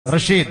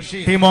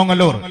Rashid, Team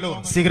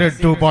Ongalur, cigarette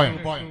 2 point.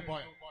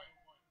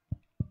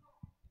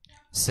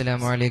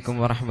 Assalamu alaikum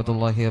wa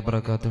rahmatullahi wa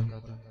barakatuh.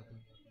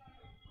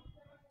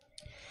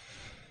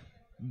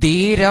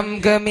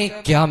 ധീരം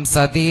ഗമിക്കാം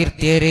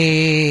സതീർത്ഥ്യരേ,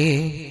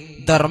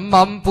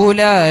 ധർമ്മം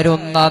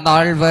പുലരുന്ന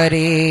നാൾ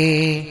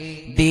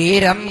വരെ.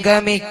 ധീരം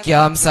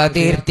ഗമിക്കാം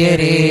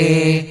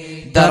സതീർത്ഥ്യരേ,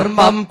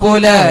 ധർമ്മം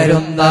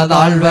പുലരുന്ന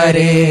നാൾ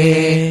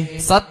വരെ.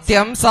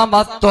 സത്യം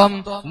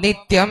സമത്വം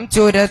നിത്യം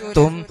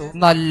ചുരത്തും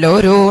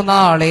നല്ലൊരു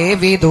നാളെ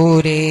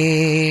വിദൂരേ.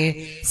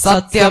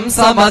 സത്യം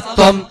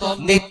സമത്വം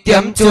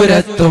നിത്യം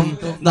ചുരത്തും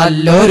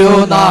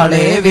നല്ലൊരു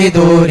നാളെ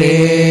വിദൂരേ.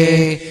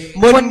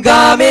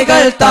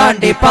 മുൻഗാമികൾ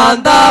താണ്ടി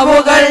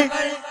പാന്താവുകൾ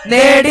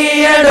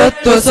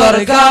നേടിയെടുത്തു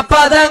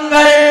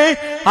സ്വർഗപദങ്ങൾ.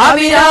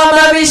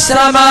 അവിരാമ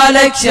വിശ്രമ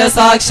ലക്ഷ്യ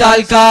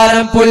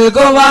സാക്ഷാത്കാരം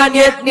പുൽകുവാൻ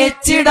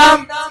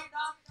യത്നിച്ചിടാം.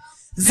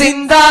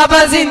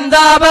 സിന്ദാബാദ്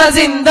സിന്ദാബാദ്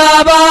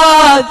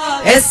സിന്ദാബാദ്,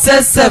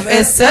 SSF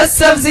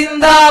SSF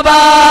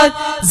സിന്ദാബാദ്.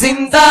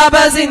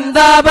 സിന്ദാബാദ്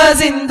സിന്ദാബാദ്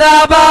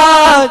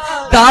സിന്ദാബാദ്,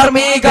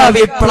 ധാർമ്മിക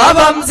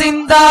വിപ്ലവം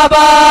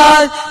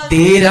സിന്ദാബാദ്.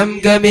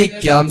 ധീരം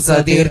ഗമിക്കാം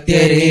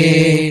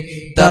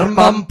സതീർത്ഥ്യരേ,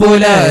 ധർമ്മം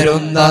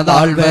പുലരുന്ന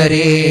നാൾ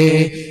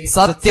വരെ.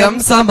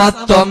 സത്യം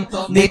സമത്വം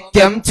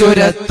നിത്യം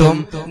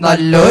ചുരത്തും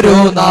നല്ലൊരു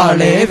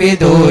നാളെ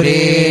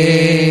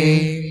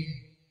വിദൂരേ.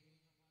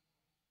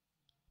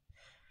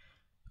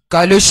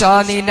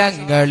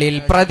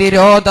 കലുഷാനിലങ്ങളിൽ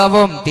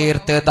പ്രതിരോധവും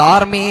തീർത്ത്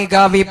ധാർമ്മിക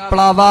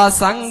വിപ്ലവ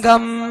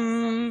സംഘം.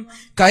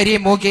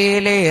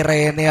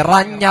 കരിമുകിലേറെ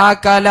നിറഞ്ഞ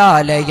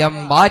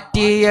കലാലയം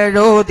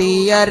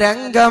മാറ്റിയെഴുതിയ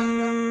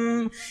രംഗം.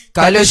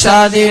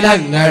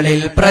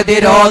 കലുഷാനിലങ്ങളിൽ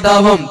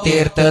പ്രതിരോധവും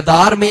തീർത്ത്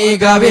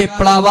ധാർമ്മിക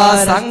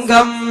വിപ്ലവ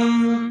സംഘം.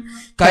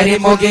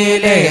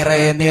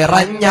 കരിമുകിലേറെ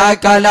നിറഞ്ഞ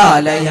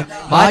കലാലയം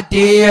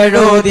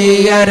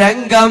മാറ്റിയെഴുതിയ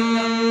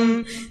രംഗം.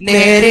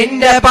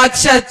 നേരിന്റെ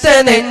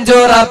പക്ഷത്ത്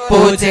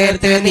നെഞ്ചുറപ്പു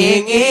ചേർത്ത്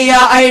നീങ്ങിയ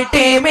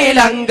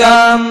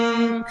ടീമിലംഗം.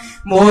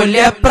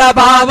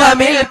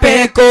 മൂല്യപ്രഭാവമിൽ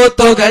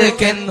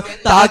പേക്കൂത്തുകൾക്കെന്നു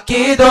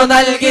താക്കീതു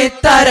നൽകി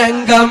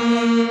തരംഗം.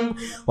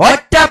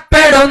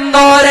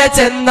 ഒറ്റപ്പെടുന്നോരെ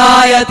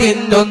ചെന്നായ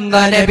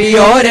തിന്നുന്ന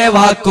നബിയോരെ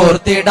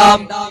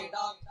വാക്കോർത്തിടാം.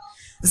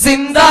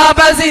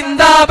 സിന്ദാബാദ്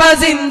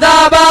സിന്ദാബാദ്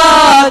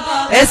സിന്ദാബാദ്,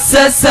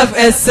 SSF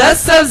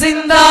SSF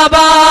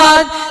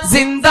സിന്ദാബാദ്.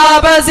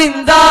 സിന്ദാബാദ്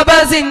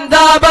സിന്ദാബാദ്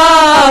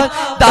സിന്ദാബാദ്,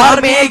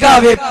 ധാർമ്മിക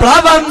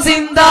വിപ്ലവം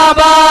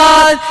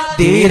സിന്ദാബാദ്.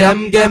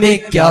 ധീരം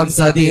ഗമിക്കാം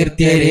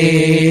സതീർത്ഥ്യരേ,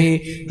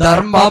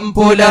 ധർമ്മം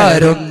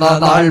പുലരുന്ന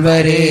നാൾ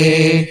വരെ.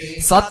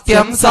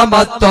 സത്യം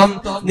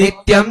സമത്വം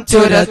നിത്യം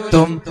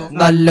ചുരത്തും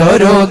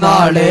നല്ലൊരു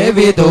നാളെ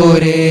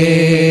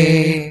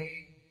വിദൂരേ.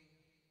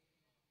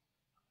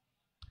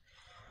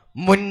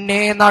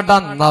 മുന്നേ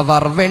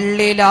നടന്നവർ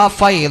വെള്ളില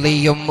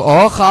ഫൈലിയും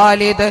ഓ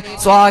ഖാലിദ്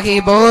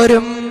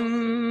സ്വാഹിബോരും.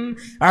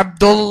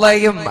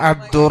 അബ്ദുള്ളയും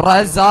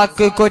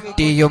അബ്ദുറസാഖ്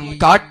കൊറ്റിയും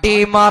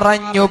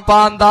കാട്ടിമറഞ്ഞു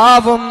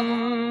പാന്താവും.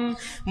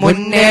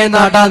 മുന്നേ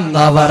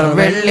നടന്നവർ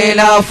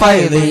വെള്ളില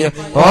ഫൈലിയും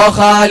ഓ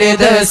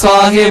ഖാലിദ്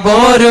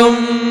സ്വാഹിബോരും.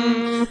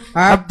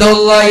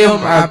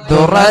 അബ്ദുള്ളയും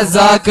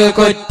അബ്ദുറസാഖ്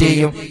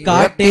കൊറ്റിയും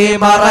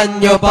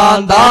കാട്ടിമറഞ്ഞു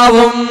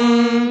പാന്താവും.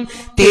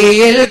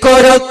 തീയിൽ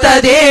കൊരുത്ത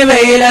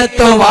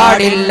വെയിലത്തു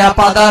വാടില്ല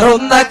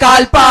പതറുന്ന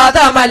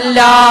കാൽപാദമല്ല.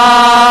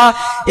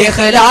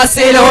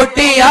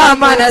 ഇഖ്ലാസിലോട്ടിയ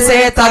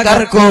മനസ്സെ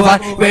തകർക്കുവാൻ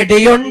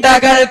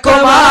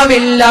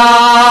വെടിയുണ്ടകൾക്കുമാവില്ല.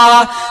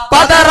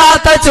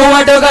 പതറാത്ത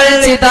ചുവടുകൾ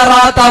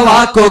ചിതറാത്ത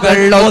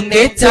വാക്കുകൾ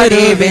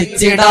ഒന്നിച്ചൊരു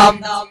വെച്ചിടാം.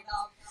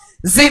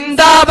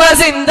 സിന്ദാബാദ്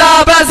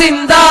സിന്ദാബാദ്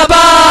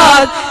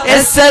സിന്ദാബാദ്,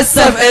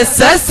 SSF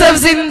SSF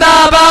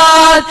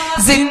സിന്ദാബാദ്.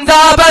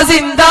 സിന്ദാബാദ്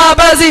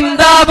സിന്ദാബാദ്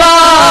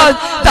സിന്ദാബാദ്,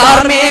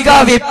 ധാർമ്മിക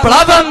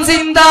വിപ്ലവം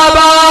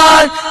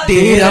സിന്ദാബാദ്.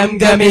 ധീരം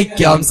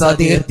ഗമിക്കാം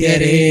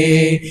സതീർത്ഥ്യരേ,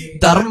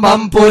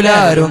 ധർമ്മം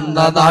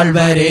പുലരുന്ന നാൾ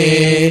വരെ.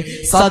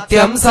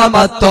 സത്യം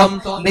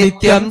സമത്വം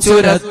നിത്യം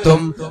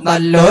ചുരത്തും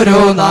നല്ലൊരു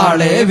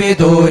നാളെ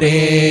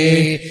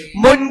വിദൂരേ.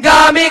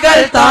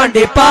 മുൻഗാമികൾ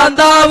താണ്ടി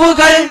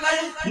പാന്താവുകൾ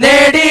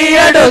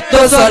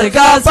നേടിയെടുത്തു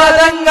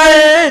സ്വർഗപദങ്ങൾ.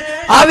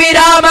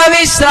 അവിരാമ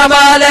വിശ്രമ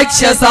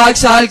ലക്ഷ്യ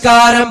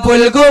സാക്ഷാത്കാരം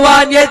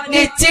പുൽകുവാൻ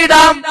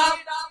യത്നിച്ചിടാം.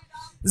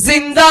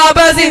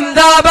 സിന്ദാബാദ്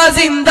സിന്ദാബാദ്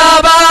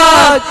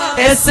സിന്ദാബാദ്,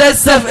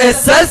 SSF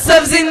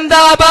SSF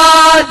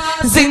സിന്ദാബാദ്.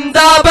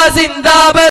 സിന്ദാബാദ് സിന്ദാബാദ്